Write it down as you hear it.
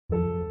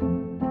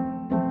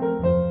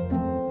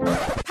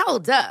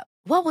Hold up.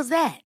 What was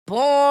that?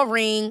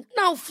 Boring.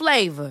 No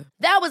flavor.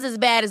 That was as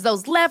bad as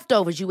those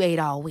leftovers you ate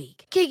all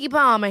week. Keke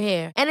Palmer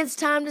here, and it's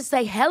time to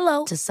say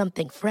hello to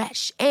something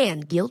fresh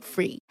and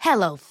guilt-free.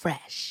 Hello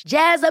Fresh.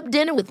 Jazz up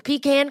dinner with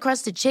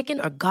pecan-crusted chicken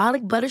or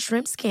garlic butter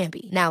shrimp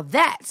scampi. Now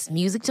that's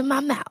music to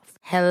my mouth.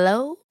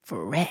 Hello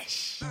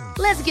Fresh.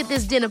 Let's get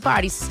this dinner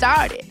party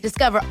started.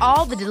 Discover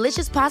all the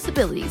delicious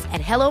possibilities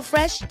at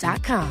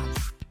hellofresh.com.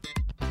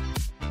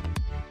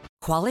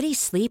 Quality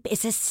sleep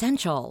is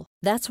essential.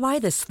 That's why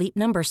the Sleep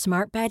Number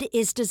Smart Bed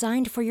is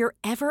designed for your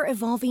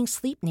ever-evolving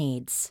sleep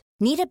needs.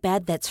 Need a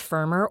bed that's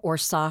firmer or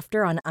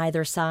softer on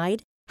either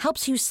side?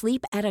 Helps you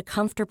sleep at a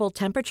comfortable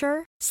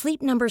temperature?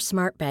 Sleep Number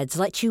Smart Beds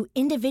let you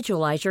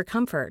individualize your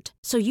comfort,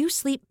 so you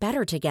sleep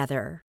better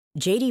together.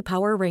 J.D.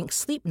 Power ranks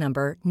Sleep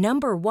Number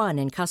number 1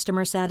 in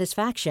customer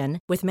satisfaction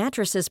with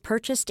mattresses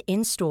purchased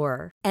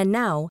in-store. And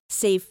now,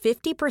 save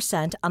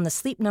 50% on the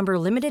Sleep Number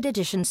Limited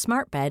Edition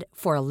Smart Bed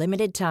for a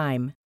limited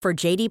time. For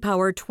J.D.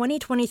 Power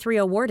 2023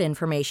 award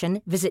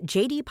information, visit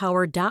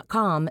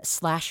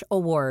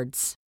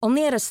jdpower.com/awards.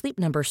 Only at a Sleep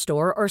Number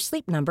store or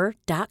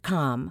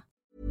sleepnumber.com.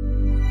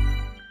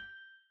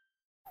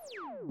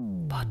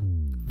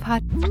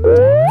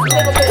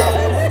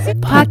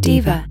 Pod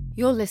Diva.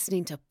 You're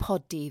listening to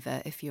Pod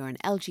Diva. If you're an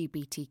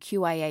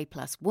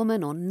LGBTQIA+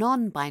 woman or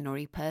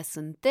non-binary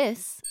person,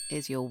 this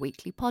is your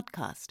weekly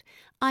podcast.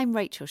 I'm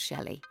Rachel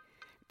Shelley.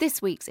 This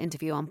week's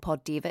interview on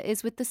Pod Diva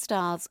is with the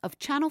stars of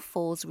Channel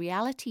 4's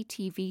reality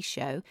TV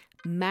show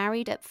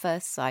Married at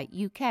First Sight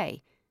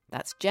UK.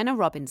 That's Jenna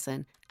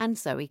Robinson and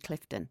Zoe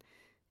Clifton.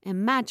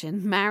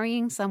 Imagine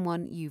marrying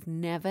someone you've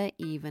never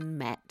even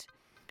met.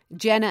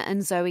 Jenna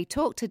and Zoe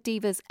talked to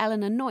Diva's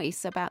Eleanor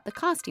Noyce about the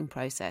casting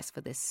process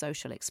for this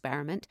social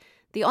experiment,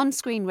 the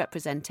on-screen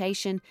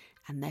representation,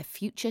 and their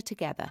future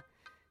together.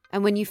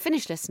 And when you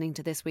finish listening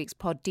to this week's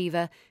Pod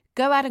Diva,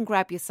 go out and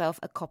grab yourself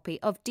a copy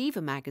of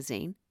Diva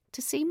magazine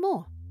to see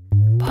more.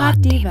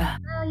 Pod Diva.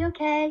 Oh, you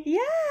okay? Yeah,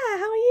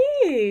 how are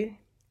you?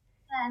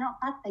 Yeah, not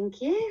bad,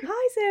 thank you.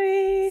 Hi,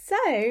 Zoe.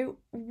 So,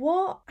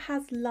 what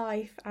has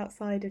life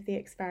outside of the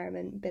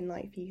experiment been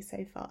like for you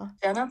so far?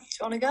 Jenna, do you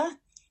want to go?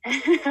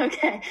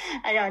 Okay.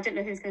 I don't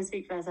know who's going to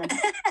speak first then.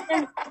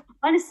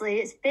 Honestly,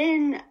 it's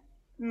been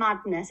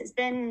madness. It's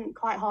been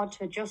quite hard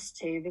to adjust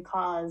to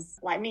because,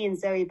 like, me and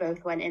Zoe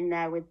both went in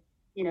there with,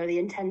 you know, the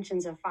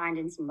intentions of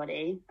finding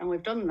somebody, and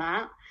we've done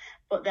that.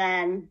 But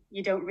then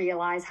you don't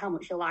realise how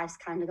much your life's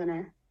kind of going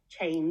to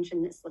change,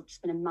 and it's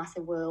just been a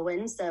massive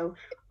whirlwind. So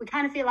we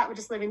kind of feel like we're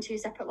just living two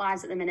separate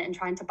lives at the minute and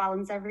trying to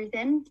balance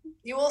everything.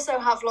 You also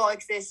have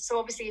like this, so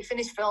obviously you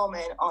finished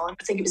filming on,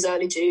 I think it was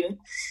early June,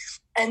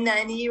 and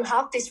then you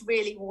have this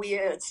really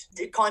weird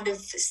kind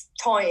of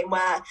time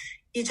where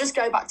you just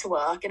go back to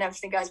work and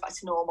everything goes back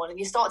to normal, and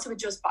you start to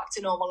adjust back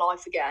to normal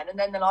life again, and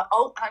then they're like,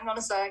 oh, hang on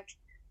a sec,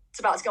 it's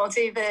about to go on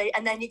TV,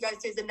 and then you go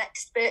through the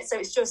next bit. So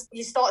it's just,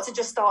 you start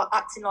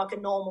acting like a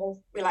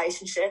normal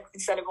relationship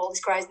instead of all this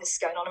craziness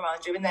going on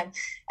around you, and then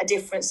a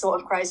different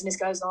sort of craziness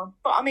goes on.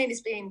 But I mean,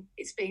 it's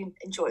been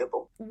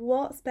enjoyable.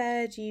 What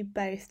spurred you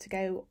both to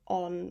go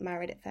on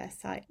Married at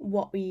First Sight?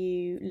 What were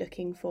you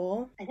looking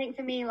for? I think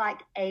for me,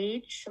 like,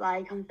 age,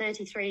 like, I'm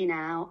 33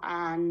 now,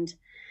 and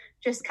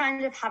just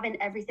kind of having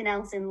everything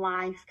else in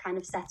life kind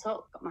of set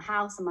up. Got my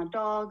house and my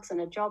dogs and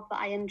a job that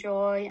I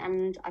enjoy,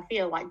 and I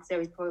feel like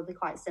Zoe's probably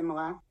quite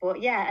similar.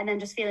 But yeah, and then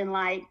just feeling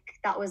like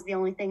that was the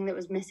only thing that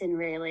was missing,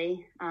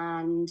 really,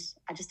 and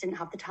I just didn't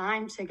have the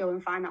time to go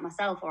and find that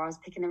myself, or I was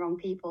picking the wrong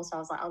people. So I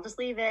was like, I'll just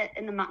leave it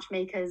in the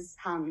matchmakers'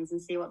 hands and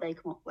see what they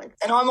come up with.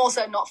 And I'm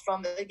also not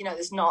from, you know,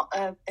 there's not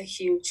a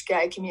huge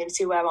gay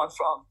community where I'm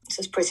from, so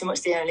it's pretty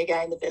much the only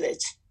gay in the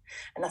village.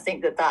 And I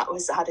think that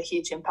had a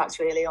huge impact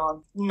really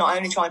on not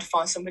only trying to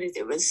find somebody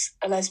that was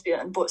a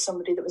lesbian, but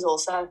somebody that was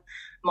also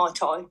my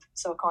type.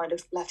 So I kind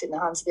of left it in the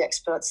hands of the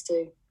experts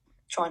to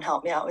try and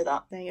help me out with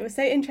that. It was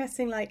so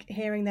interesting, like,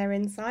 hearing their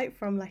insight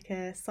from like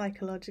a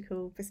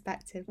psychological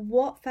perspective.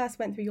 What first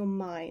went through your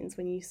minds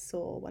when you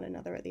saw one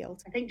another at the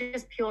altar? I think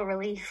just pure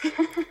relief.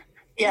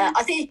 Yeah,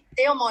 I think you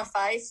see on my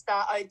face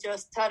that I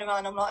just turn around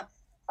and I'm like,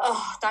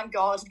 oh, thank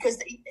God, because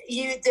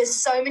there's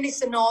so many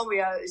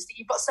scenarios that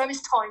you've got so much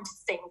time to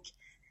think,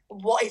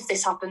 what if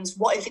this happens?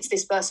 What if it's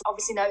this person?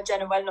 Obviously know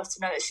Jenna well enough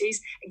to know that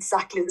she's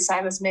exactly the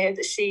same as me,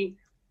 that she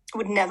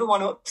would never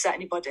want to upset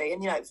anybody.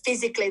 And, you know,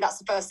 physically, that's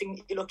the first thing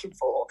that you're looking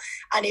for.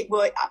 And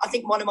I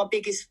think one of my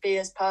biggest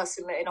fears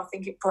personally, and I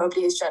think it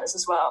probably is Jenna's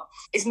as well,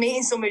 is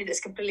meeting somebody that's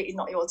completely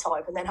not your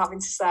type and then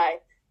having to say,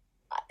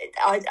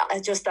 I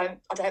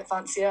don't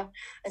fancy her.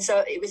 And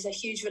so it was a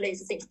huge relief,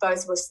 I think, for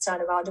both of us to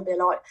turn around and be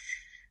like,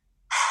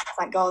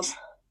 thank God.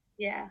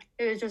 Yeah,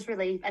 it was just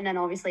relief. And then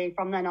obviously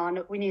from then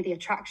on, we knew the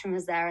attraction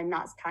was there, and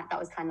that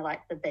was kind of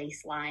like the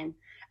baseline.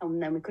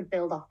 And then we could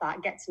build off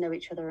that, get to know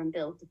each other, and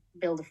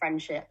build a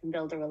friendship and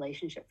build a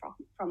relationship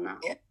from that.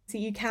 Yeah. So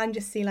you can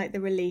just see like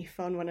the relief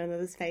on one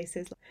another's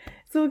faces.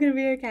 It's all going to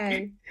be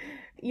okay.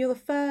 You're the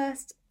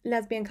first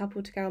lesbian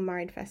couple to go on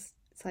Married First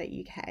Sight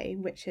UK,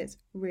 which is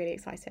really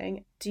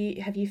exciting.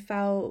 Have you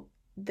felt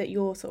that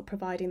you're sort of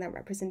providing that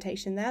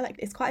representation there? Like,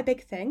 it's quite a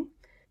big thing.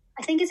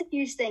 I think it's a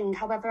huge thing.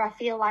 However, I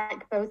feel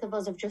like both of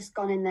us have just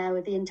gone in there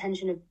with the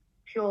intention of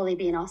purely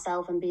being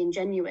ourselves and being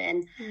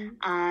genuine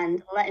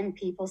and letting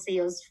people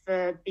see us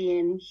for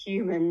being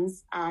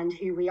humans and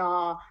who we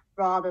are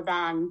rather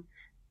than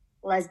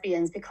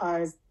lesbians,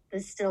 because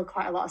there's still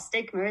quite a lot of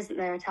stigma, isn't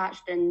there,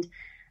 attached. And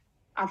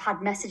I've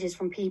had messages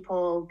from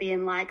people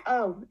being like,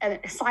 oh, a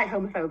slight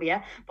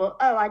homophobia, but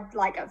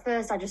at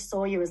first I just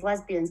saw you as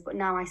lesbians, but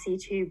now I see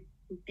two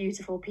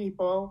beautiful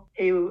people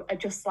who are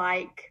just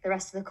like the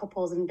rest of the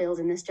couples and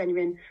building this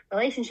genuine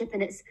relationship.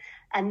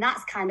 And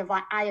that's kind of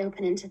like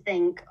eye-opening to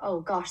think,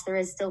 oh gosh, there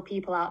is still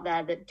people out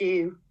there that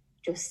do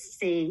just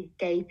see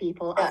gay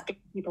people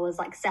as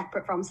like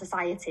separate from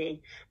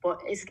society. But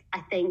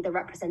I think the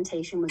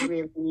representation was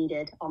really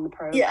needed on the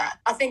program. Yeah,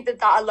 I think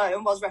that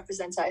alone was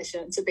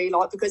representation, to be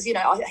like, because, you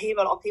know, I hear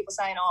a lot of people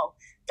saying, oh,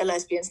 the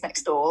lesbians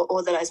next door,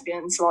 or the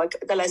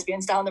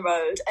lesbians down the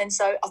road. And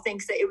so I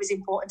think that it was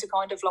important to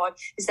kind of like,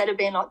 instead of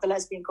being like the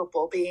lesbian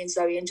couple, being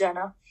Zoe and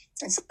Jenna.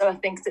 And so I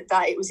think that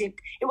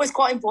it was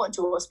quite important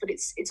to us, but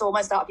it's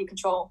almost out of your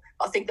control.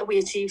 I think that we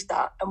achieved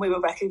that, and we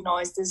were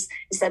recognised as,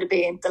 instead of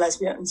being the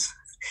lesbians,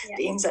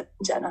 being Zoe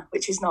and Jenna,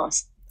 which is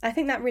nice. I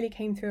think that really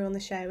came through on the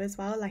show as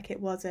well. Like, it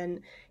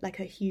wasn't like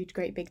a huge,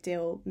 great big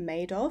deal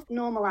made of.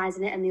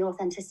 Normalising it and the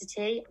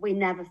authenticity. We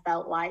never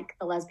felt like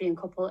the lesbian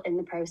couple in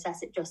the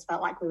process. It just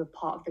felt like we were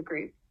part of the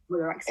group. We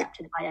were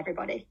accepted by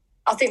everybody.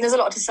 I think there's a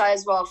lot to say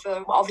as well.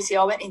 For obviously,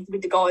 I went in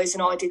with the guys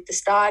and I did the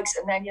stags,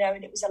 and then, you know,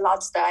 when it was a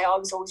lads' day, I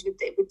was always with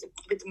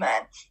the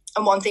men.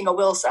 And one thing I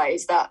will say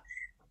is that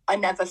I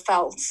never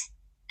felt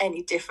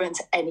any different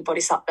to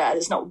anybody sat there.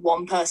 There's not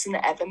one person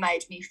that ever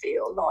made me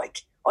feel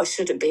like I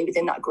shouldn't be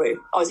within that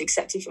group. I was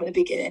accepted from the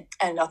beginning,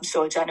 and I'm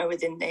sure Jenna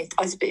within it.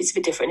 It's a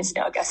bit different, isn't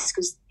it? I guess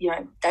because, you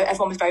know,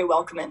 everyone was very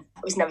welcoming.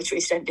 I was never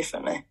treated any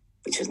differently,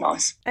 which was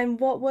nice. And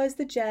what was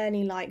the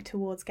journey like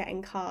towards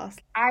getting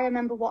cast? I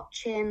remember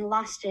watching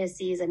last year's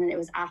season, and it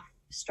was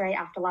straight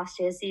after last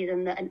year's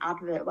season that an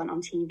advert went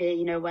on TV.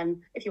 You know,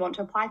 when if you want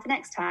to apply for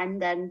next time,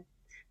 then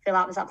fill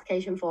out this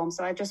application form.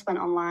 So I just went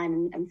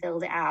online and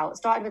filled it out.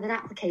 Started with an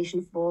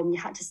application form. You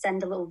had to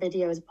send a little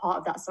video as a part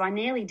of that. So I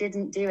nearly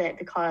didn't do it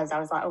because I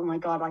was like, oh my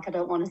God, like I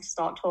don't want to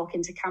start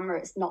talking to camera.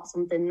 It's not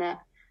something that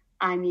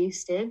I'm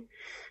used to.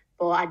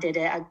 But I did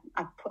it.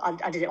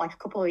 I did it like a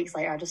couple of weeks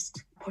later. I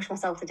just pushed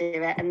myself to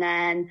do it. And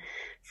then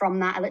from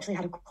that, I literally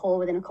had a call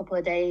within a couple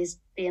of days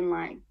being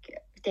like,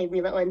 gave me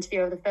a little interview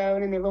over the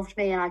phone, and they loved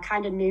me. And I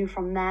kind of knew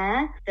from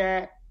there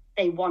that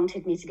they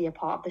wanted me to be a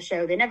part of the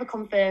show. They never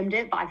confirmed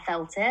it, but I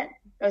felt it.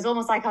 It was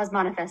almost like I was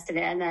manifesting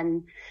it. And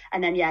then,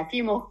 a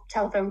few more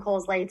telephone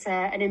calls later,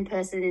 an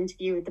in-person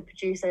interview with the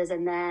producers.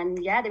 And then,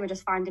 they were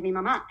just finding me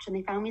my match, and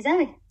they found me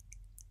Zoe.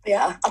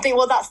 Yeah, I think,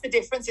 well, that's the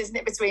difference, isn't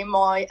it, between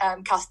my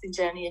casting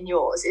journey and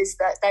yours, is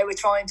that they were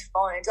trying to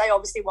they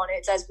obviously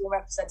wanted lesbian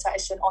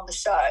representation on the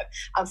show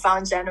and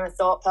found Jenna and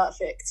thought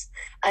perfect.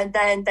 And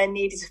then they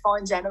needed to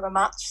find Jenna a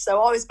match.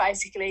 So I was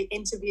basically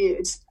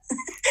interviewed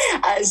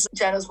as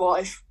Jenna's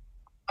wife.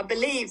 I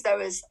believe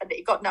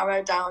it got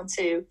narrowed down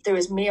to, there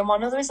was me and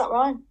one other, is that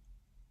right?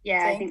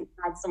 Yeah, I think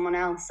I had someone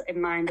else in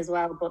mind as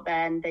well, but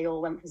then they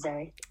all went for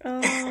Zoe. Oh.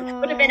 It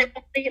would have been a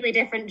completely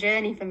different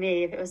journey for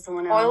me if it was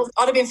someone else.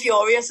 I'd have been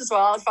furious as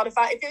well. If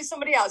it was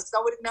somebody else, because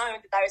I would have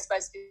known that they were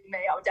supposed to be me,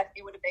 I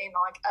definitely would have been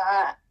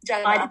like,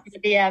 Jenna. I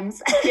did the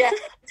DMs. Yeah,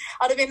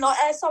 I'd have been like,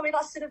 sorry,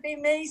 that should have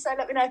been me, so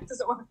let me know if it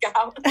doesn't work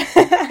out.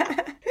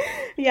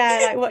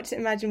 Yeah, like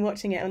imagine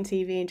watching it on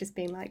TV and just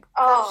being like,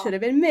 that should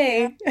have been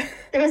me.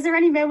 Was there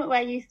any moment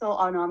where you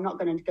thought, oh no, I'm not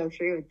going to go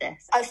through with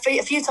this? A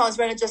few times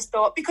when I just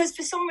thought, because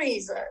for some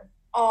reason,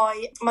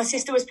 my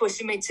sister was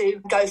pushing me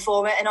to go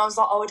for it, and I was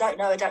like, I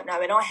don't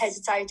know, and I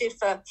hesitated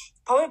for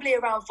probably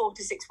around 4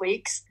 to 6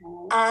 weeks.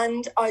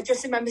 And I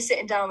just remember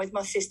sitting down with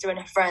my sister and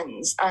her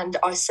friends, and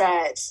I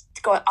said,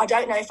 God, I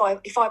don't know if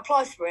I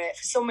apply for it,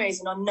 for some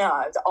reason I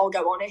know that I'll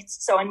go on it,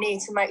 so I need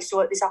to make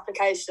sure that this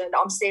application, that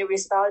I'm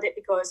serious about it,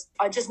 because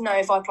I just know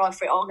if I apply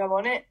for it, I'll go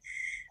on it.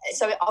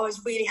 So I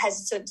was really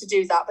hesitant to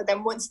do that. But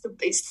then once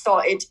it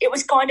started, it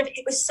was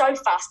so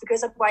fast,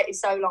 because I'd waited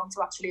so long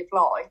to actually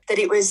apply, that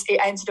it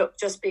ended up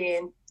just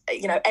being,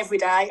 you know, every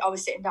day I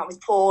was sitting down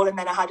with Paul, and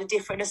then I had a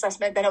different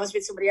assessment, then I was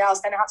with somebody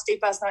else, then I had to do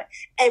personal.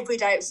 Every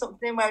day it was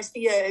something. Whereas for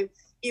you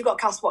got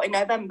cast in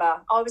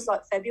November? I was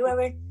like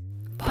February.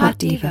 Pod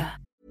Diva.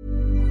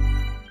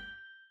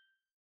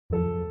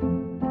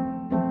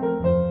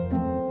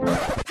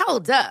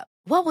 Hold up.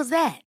 What was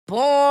that?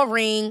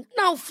 Boring.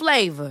 No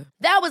flavor.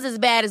 That was as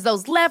bad as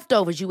those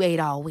leftovers you ate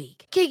all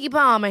week. Keke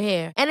Palmer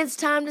here. And it's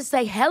time to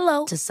say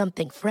hello to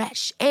something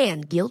fresh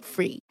and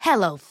guilt-free.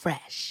 Hello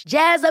Fresh.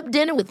 Jazz up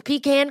dinner with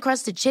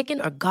pecan-crusted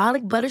chicken or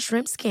garlic butter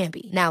shrimp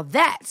scampi. Now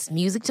that's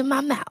music to my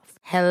mouth.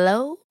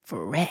 Hello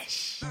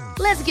Fresh.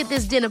 Let's get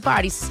this dinner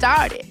party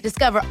started.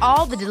 Discover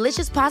all the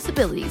delicious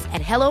possibilities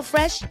at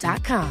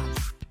HelloFresh.com.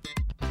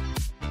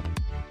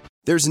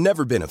 There's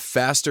never been a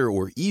faster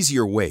or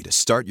easier way to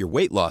start your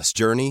weight loss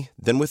journey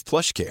than with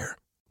PlushCare.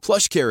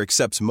 PlushCare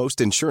accepts most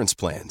insurance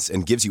plans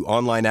and gives you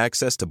online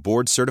access to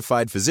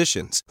board-certified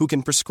physicians who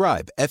can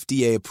prescribe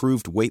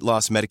FDA-approved weight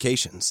loss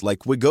medications like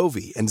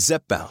Wegovy and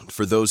Zepbound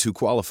for those who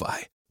qualify.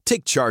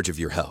 Take charge of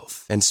your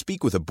health and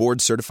speak with a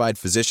board-certified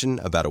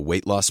physician about a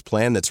weight loss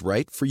plan that's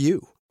right for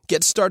you.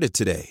 Get started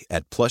today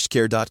at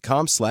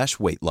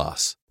plushcare.com/weight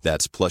loss.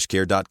 That's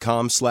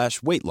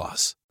plushcare.com/weight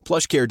loss.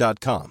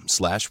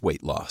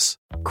 plushcare.com/weight loss.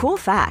 Cool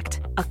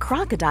fact, a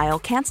crocodile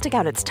can't stick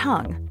out its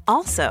tongue.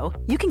 Also,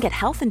 you can get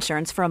health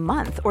insurance for a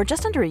month or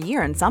just under a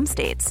year in some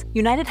states.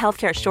 United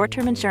Healthcare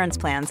short-term insurance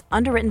plans,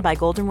 underwritten by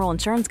Golden Rule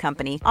Insurance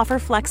Company, offer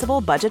flexible,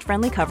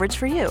 budget-friendly coverage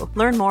for you.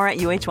 Learn more at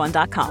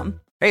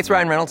uh1.com. Hey, it's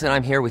Ryan Reynolds, and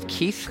I'm here with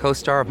Keith,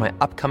 co-star of my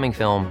upcoming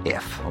film,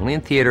 If, only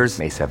in theaters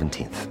May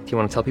 17th. Do you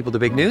want to tell people the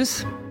big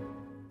news?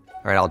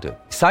 All right, I'll do it.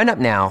 Sign up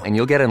now and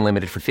you'll get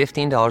unlimited for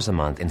 $15 a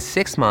month and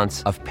 6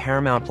 months of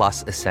Paramount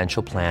Plus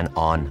Essential Plan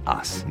on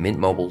us.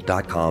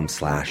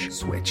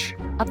 MintMobile.com/switch.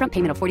 Upfront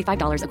payment of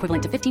 $45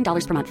 equivalent to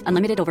 $15 per month.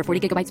 Unlimited over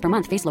 40 gigabytes per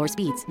month. Face lower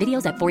speeds.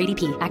 Videos at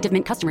 480p. Active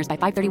Mint customers by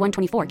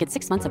 531.24 get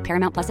 6 months of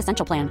Paramount Plus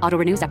Essential Plan. Auto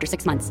renews after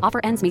 6 months. Offer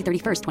ends May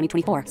 31st,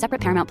 2024.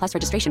 Separate Paramount Plus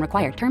registration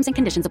required. Terms and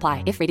conditions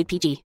apply if rated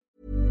PG.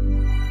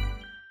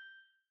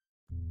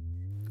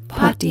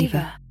 Pod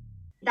Diva.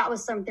 That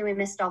was something we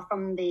missed off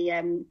from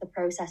the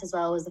process as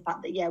well, was the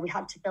fact that, we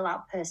had to fill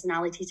out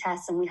personality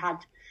tests and we had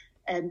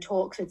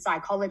talks with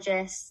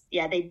psychologists.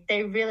 Yeah,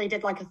 they really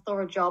did like a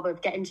thorough job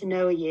of getting to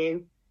know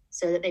you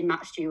so that they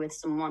matched you with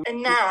someone.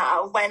 And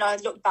now, when I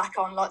look back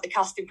on like the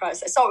casting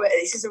process, sorry,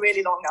 this is a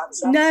really long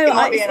answer. No,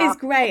 it's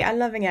great. I'm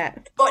loving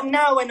it. But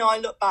now when I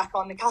look back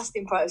on the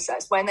casting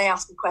process, when they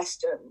ask me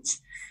questions,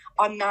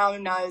 I now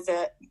know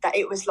that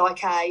it was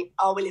like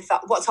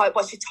what's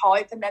your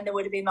type? And then there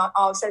would have been like,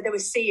 so they were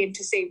seeing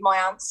to see if my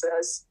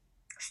answers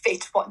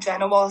fit what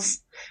Jenna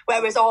was.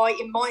 Whereas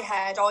in my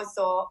head, I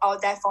thought,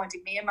 they're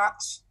finding me a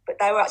match, but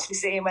they were actually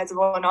seeing whether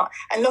or not.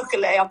 And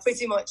luckily, I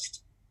pretty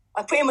much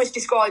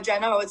described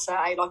Jenna, I would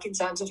say, like in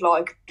terms of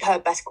like her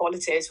best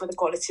qualities were the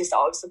qualities that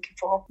I was looking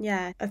for.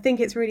 Yeah, I think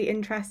it's really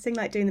interesting,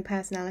 like doing the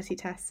personality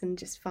tests and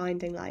just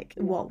finding like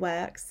what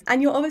works.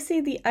 And you're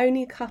obviously the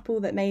only couple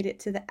that made it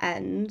to the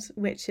end,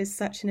 which is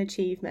such an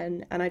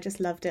achievement. And I just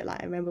loved it.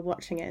 Like I remember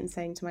watching it and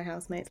saying to my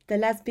housemates, the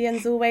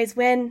lesbians always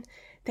win.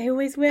 They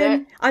always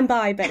win. I'm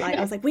bi, but like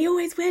I was like, we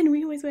always win.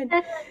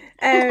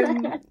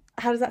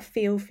 How does that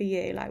feel for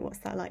you? Like, what's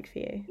that like for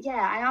you?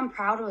 Yeah, I am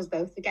proud of us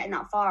both for getting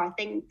that far. I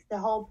think the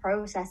whole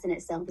process in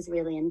itself is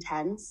really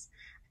intense.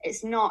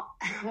 It's not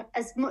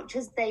as much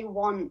as they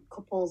want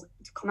couples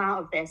to come out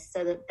of this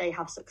so that they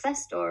have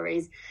success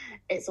stories.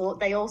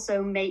 They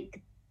also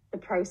make the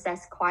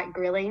process quite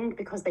grilling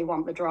because they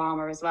want the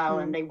drama as well,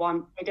 and they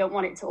don't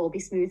want it to all be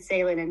smooth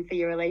sailing and for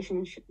your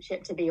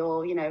relationship to be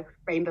all,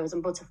 rainbows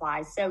and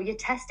butterflies. So you're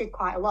tested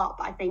quite a lot.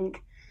 But I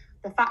think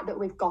the fact that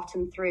we've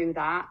gotten through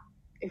that,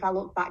 if I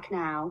look back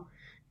now,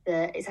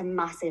 it's a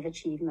massive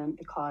achievement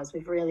because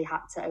we've really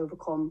had to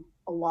overcome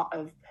a lot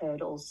of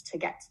hurdles to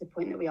get to the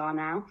point that we are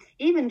now.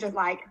 Even just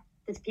like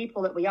the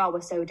people that we are,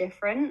 we're so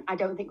different. I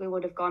don't think we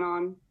would have gone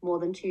on more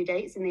than 2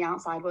 dates in the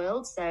outside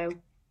world. So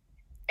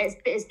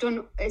it's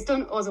done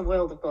us a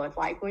world of good.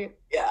 Like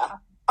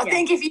I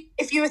think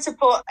if you were to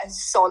put a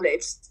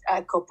solid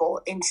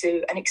couple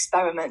into an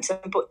experiment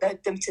and put them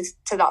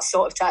to that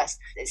sort of test,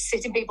 it's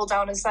sitting people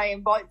down and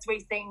saying, write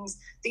 3 things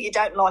that you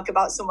don't like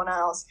about someone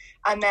else,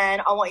 and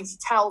then I want you to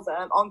tell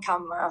them on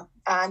camera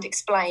and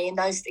explain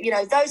those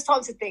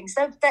types of things.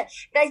 So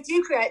they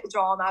do create the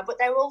drama, but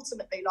they're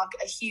ultimately like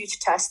a huge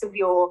test of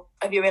your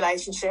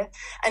relationship.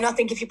 And I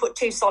think if you put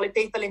 2 solid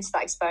people into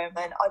that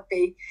experiment, I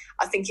think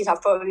you'd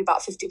have probably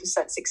about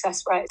 50%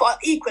 success rate. But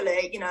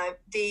equally,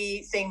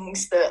 the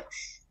things that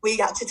we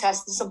had to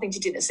test, there's something you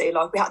didn't see.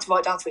 Like we had to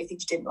write down 3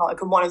 things you didn't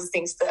like, and one of the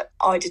things that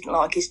I didn't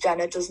like is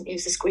Jenna doesn't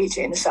use the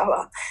squeegee in the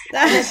shower.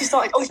 And then she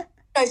started, no,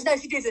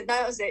 she didn't. No,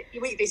 that was it.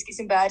 You eat biscuits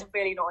in bed. It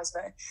really annoys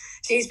me.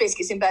 She eats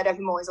biscuits in bed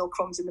every morning. There's all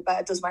crumbs in the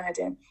bed. Does my head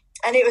in.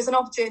 And it was an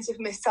opportunity for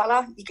me to tell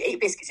her, you can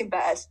eat biscuits in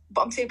bed,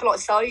 but I'm super like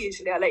so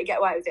usually. I let you get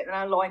away with it, and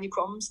I lie in your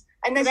crumbs.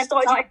 And then she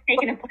started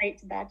taking a plate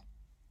to bed.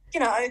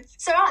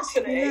 So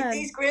actually,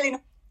 these grilling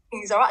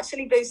things are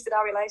actually boosted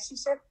our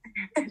relationship.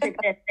 They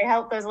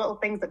help those little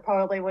things that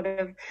probably would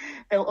have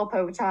built up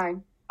over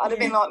time. I'd have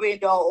been like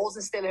really old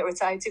and still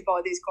irritated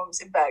by these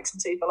crumbs in bed, some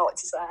people like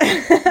to say.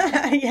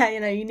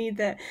 Yeah, you need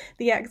the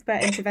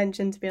expert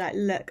intervention to be like,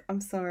 look, I'm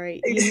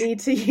sorry, you need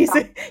to use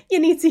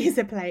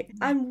a plate.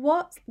 And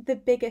what's the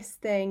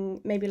biggest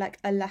thing, maybe like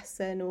a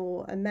lesson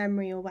or a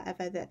memory or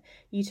whatever, that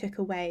you took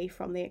away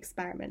from the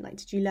experiment? Like,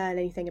 did you learn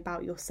anything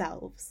about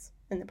yourselves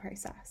in the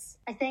process?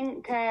 I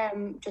think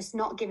just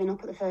not giving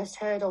up at the first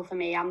hurdle for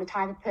me. I'm the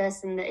type of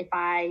person that if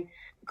I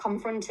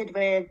confronted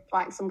with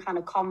like some kind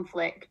of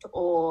conflict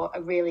or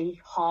a really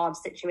hard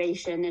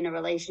situation in a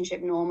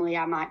relationship, normally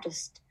I might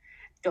just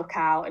duck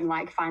out and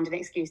like find an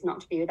excuse not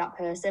to be with that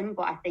person.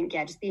 But I think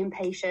just being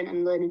patient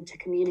and learning to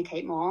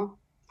communicate more.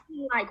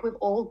 Like we've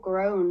all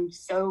grown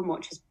so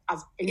much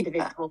as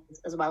individuals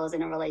as well as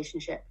in a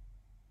relationship.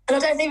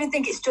 And I don't even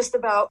think it's just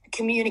about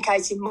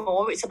communicating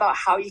more. It's about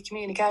how you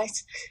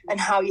communicate and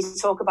how you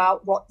talk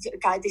about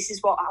this is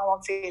how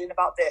I'm feeling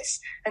about this.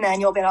 And then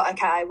you'll be like,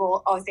 okay,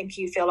 well, I think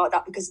you feel like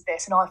that because of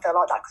this, and I feel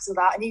like that because of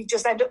that. And you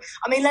just end up,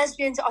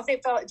 lesbians, I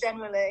think, feel like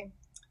generally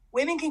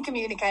women can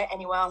communicate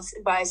anywhere.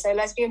 So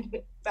lesbian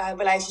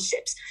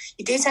relationships,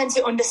 you do tend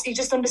to you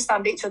just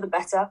understand each other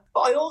better.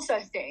 But I also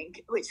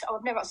think, which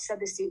I've never actually said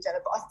this to you, Jenna,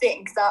 but I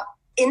think that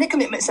in the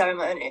commitment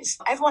ceremonies,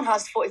 everyone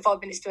has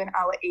 45 minutes to an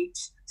hour each.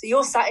 So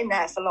you're sat in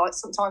there for like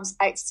sometimes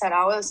 8 to 10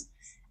 hours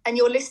and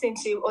you're listening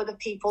to other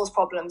people's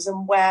problems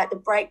and where the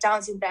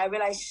breakdowns in their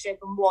relationship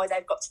and why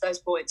they've got to those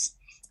points.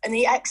 And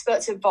the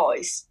expert's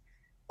advice,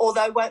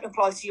 although it won't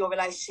apply to your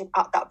relationship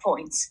at that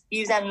point,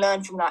 you then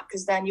learn from that,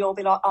 because then you'll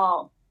be like,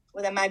 oh,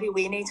 well, then maybe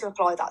we need to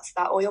apply that to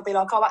that. Or you'll be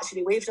like, oh,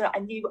 actually, we've done it.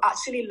 And you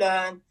actually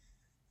learn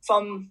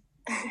from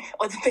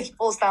other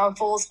people's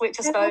downfalls, which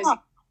I suppose...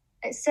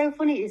 It's so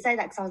funny you say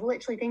that, because I was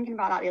literally thinking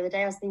about that the other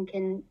day. I was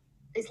thinking,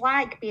 it's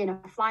like being a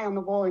fly on the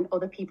wall in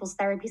other people's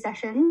therapy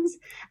sessions,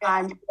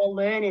 and you're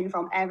learning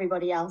from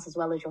everybody else as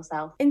well as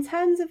yourself. In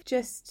terms of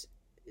just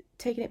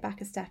taking it back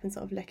a step and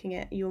sort of looking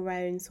at your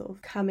own sort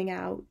of coming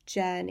out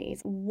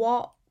journeys,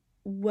 what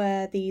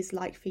were these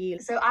like for you?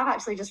 So I've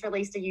actually just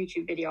released a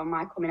YouTube video on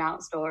my coming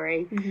out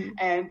story,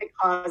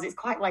 because it's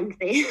quite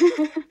lengthy.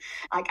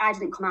 Like, I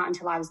didn't come out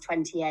until I was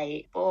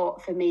 28,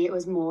 but for me it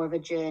was more of a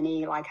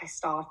journey. Like, I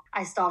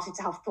started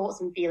to have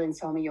thoughts and feelings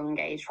from a young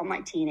age, from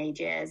like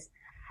teenage years.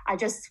 I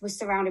just was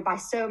surrounded by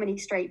so many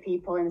straight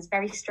people in this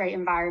very straight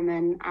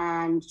environment,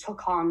 and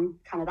took on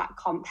kind of that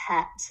comp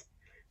het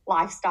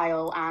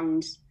lifestyle,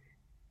 and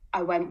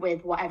I went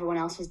with what everyone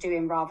else was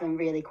doing rather than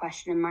really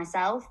questioning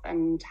myself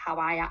and how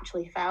I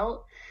actually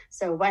felt.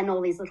 So when all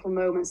these little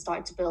moments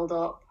started to build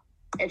up,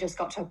 it just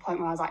got to a point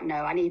where I was like, no,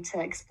 I need to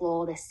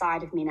explore this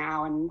side of me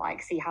now and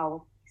like see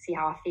how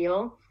I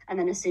feel. And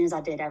then as soon as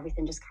I did,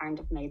 everything just kind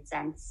of made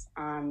sense.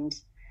 And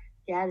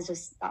yeah,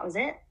 that was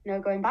it.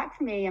 No going back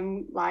for me.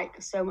 I'm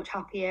like so much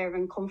happier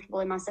and comfortable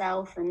in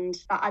myself. And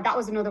that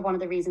was another one of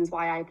the reasons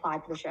why I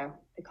applied for the show,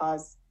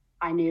 because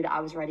I knew that I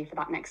was ready for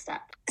that next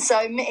step. So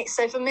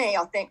for me,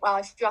 I think, well,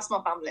 if you ask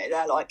my family,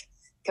 they're like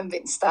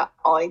convinced that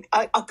I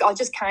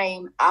just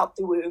came out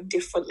the womb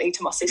differently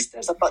to my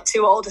sisters. I've got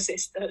 2 older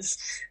sisters,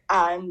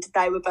 and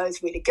they were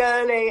both really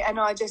girly. And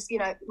I just,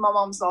 my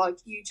mom's like,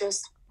 you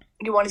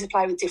wanted to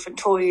play with different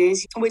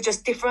toys. We're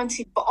just different.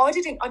 But I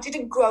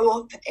didn't grow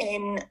up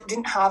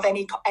didn't have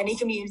any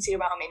community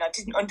around me, and I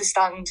didn't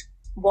understand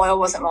why I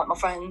wasn't like my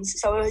friends.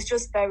 So I was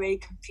just very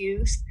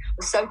confused. I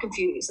was so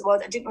confused.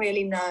 Well, I didn't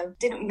really know,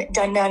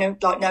 don't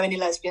know any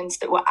lesbians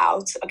that were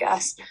out, I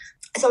guess.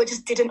 So I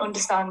just didn't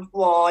understand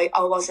why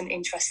I wasn't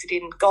interested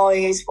in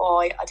guys,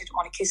 why I didn't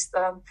want to kiss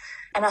them.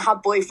 And I had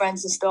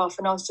boyfriends and stuff,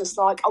 and I was just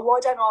like, oh, why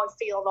don't I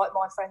feel like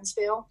my friends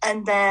feel?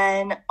 And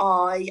then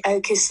I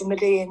kissed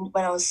somebody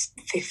when I was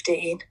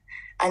 15.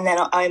 And then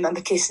I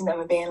remember kissing them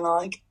and being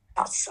like,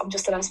 I'm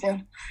just a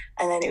lesbian.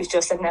 And then it was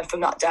just, and then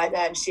from that day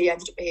then she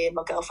ended up being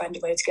my girlfriend,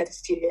 and we were together for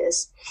a few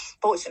years.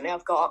 Fortunately,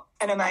 I've got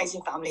an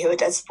amazing family who are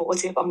dead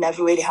supportive. I've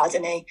never really had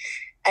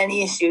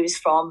any issues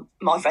from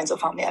my friends or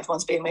family.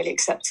 Everyone's been really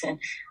accepting.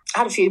 I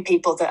had a few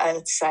people that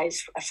I say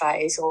it's a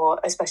phase, or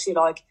especially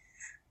like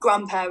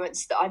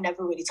grandparents that I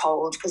never really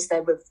told because they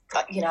were,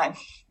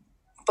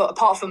 But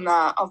apart from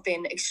that, I've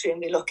been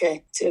extremely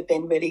lucky to have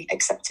been really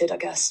accepted, I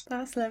guess.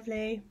 That's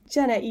lovely.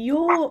 Jenna,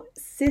 your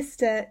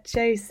sister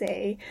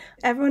Josie,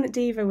 everyone at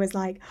Diva was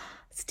like,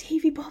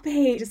 Stevie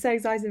Bobby, just so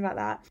excited about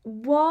that.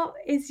 What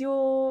is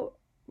your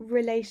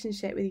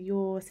relationship with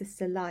your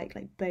sister like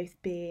both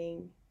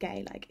being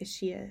gay? Like, is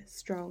she a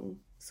strong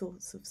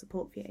source of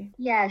support for you?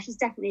 Yeah, she's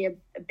definitely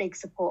a big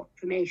support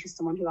for me. She's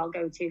someone who I'll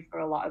go to for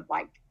a lot of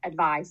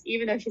advice.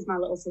 Even though she's my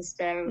little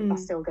sister, I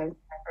still go to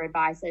her for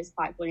advice. So it's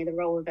quite funny, the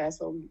role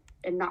reversal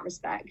in that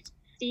respect.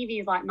 Stevie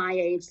is my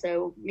age,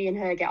 so me and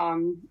her get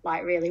on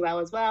really well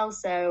as well.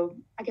 So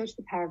I go to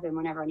the pair of them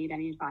whenever I need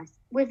any advice.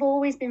 We've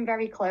always been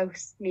very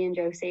close, me and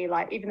Josie.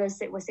 Even though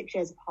we're 6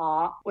 years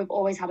apart, we've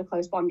always had a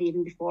close bond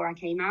even before I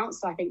came out.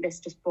 So I think this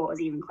just brought us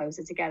even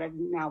closer together.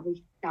 Now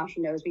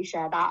she knows we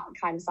share that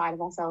kind of side of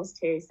ourselves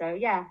too. So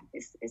yeah,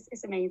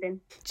 it's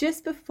amazing.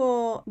 Just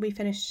before we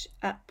finish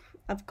up,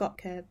 I've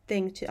got a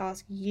thing to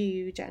ask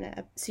you,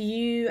 Jenna. So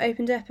you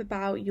opened up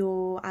about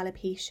your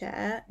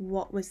alopecia.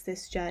 What was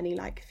this journey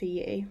like for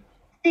you?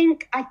 I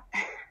think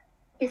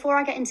before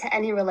I get into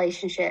any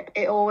relationship,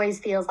 it always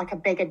feels like a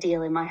bigger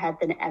deal in my head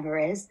than it ever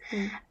is.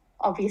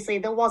 Obviously,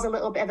 there was a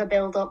little bit of a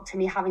build-up to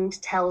me having to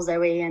tell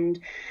Zoe, and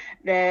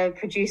the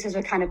producers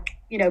were kind of,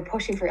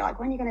 pushing for it,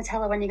 when are you going to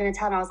tell her, when are you going to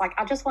tell her? And I was like,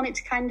 I just want it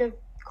to kind of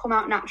come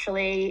out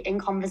naturally in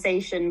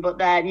conversation. But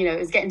then, it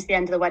was getting to the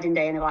end of the wedding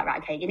day, and they were like,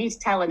 right, okay, you need to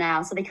tell her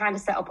now. So they kind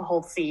of set up a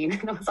whole scene,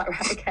 and I was like,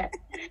 right, okay.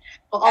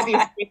 But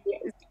obviously,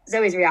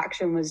 Zoe's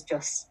reaction was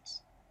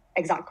just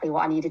exactly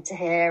what I needed to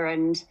hear.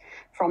 And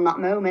from that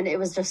moment, it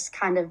was just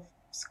kind of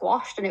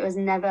squashed, and it was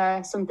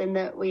never something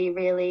that we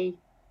really...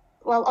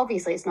 Well,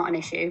 obviously, it's not an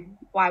issue.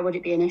 Why would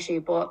it be an issue?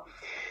 But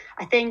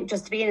I think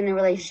just being in a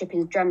relationship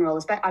in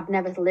general, I've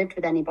never lived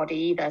with anybody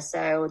either.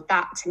 So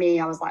that to me,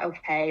 I was like,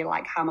 okay,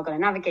 like, how am I going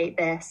to navigate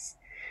this?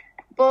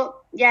 But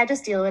yeah,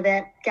 just deal with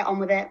it, get on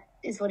with it,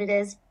 is what it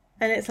is.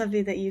 And it's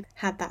lovely that you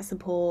had that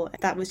support.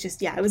 That was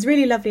just, it was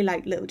really lovely,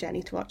 like, little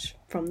journey to watch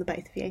from the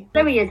both of you.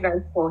 Chloe is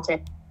very supportive.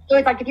 So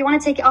it's like, if you want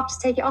to take it off,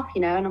 just take it off,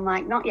 you know? And I'm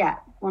like, not yet,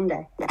 one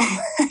day.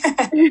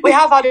 We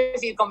have had a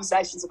few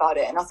conversations about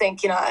it. And I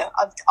think, you know,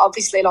 I've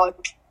obviously,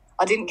 like,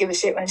 I didn't give a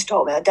shit when she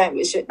told me. I don't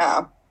give a shit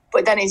now.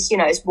 But then it's, you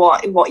know, it's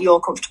what you're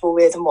comfortable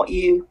with and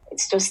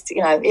it's just,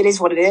 you know, it is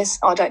what it is.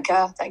 I don't care.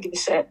 I don't give a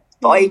shit.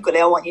 But equally,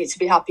 I want you to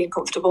be happy and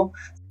comfortable.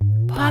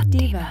 Pod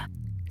Diva.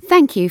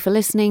 Thank you for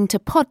listening to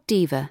Pod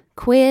Diva,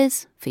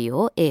 Queers for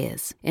Your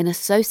Ears, in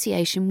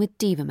association with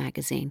Diva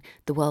Magazine,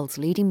 the world's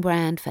leading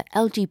brand for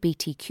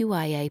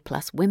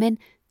LGBTQIA+ women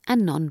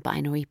and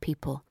non-binary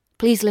people.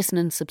 Please listen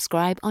and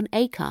subscribe on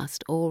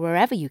Acast or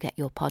wherever you get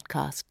your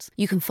podcasts.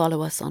 You can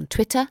follow us on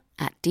Twitter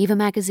 @Diva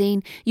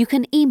Magazine. You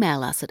can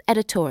email us at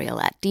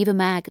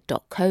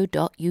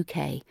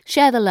editorial@divamag.co.uk.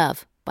 Share the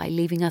love by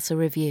leaving us a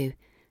review.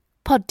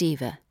 Pod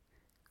Diva,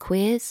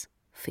 Queers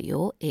for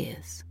Your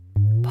Ears.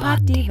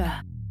 Pod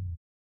Diva.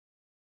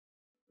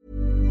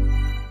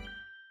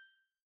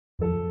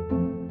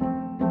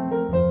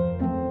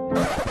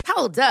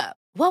 Hold up.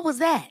 What was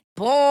that?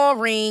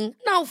 Boring.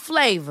 No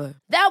flavor.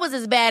 That was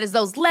as bad as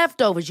those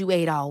leftovers you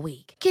ate all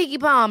week. Keke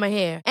Palmer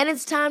here, and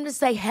it's time to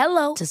say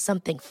hello to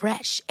something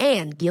fresh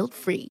and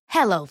guilt-free.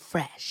 Hello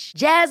Fresh.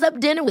 Jazz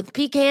up dinner with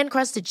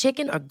pecan-crusted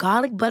chicken or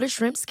garlic butter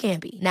shrimp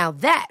scampi. Now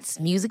that's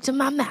music to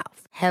my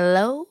mouth.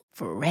 Hello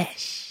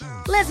Fresh.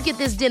 Let's get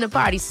this dinner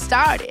party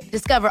started.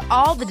 Discover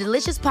all the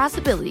delicious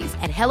possibilities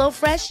at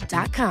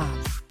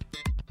HelloFresh.com.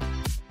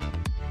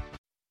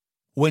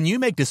 When you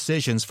make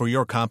decisions for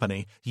your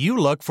company, you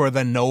look for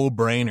the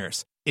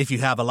no-brainers. If you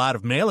have a lot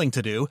of mailing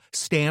to do,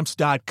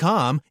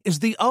 Stamps.com is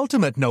the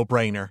ultimate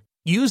no-brainer.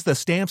 Use the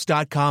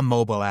Stamps.com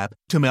mobile app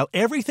to mail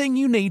everything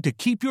you need to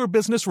keep your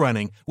business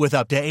running with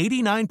up to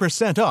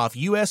 89% off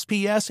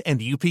USPS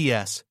and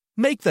UPS.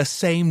 Make the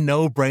same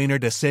no-brainer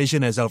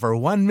decision as over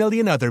 1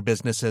 million other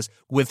businesses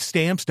with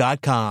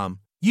Stamps.com.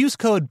 Use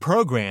code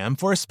PROGRAM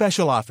for a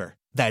special offer.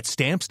 That's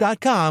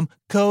Stamps.com,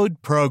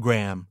 code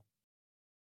PROGRAM.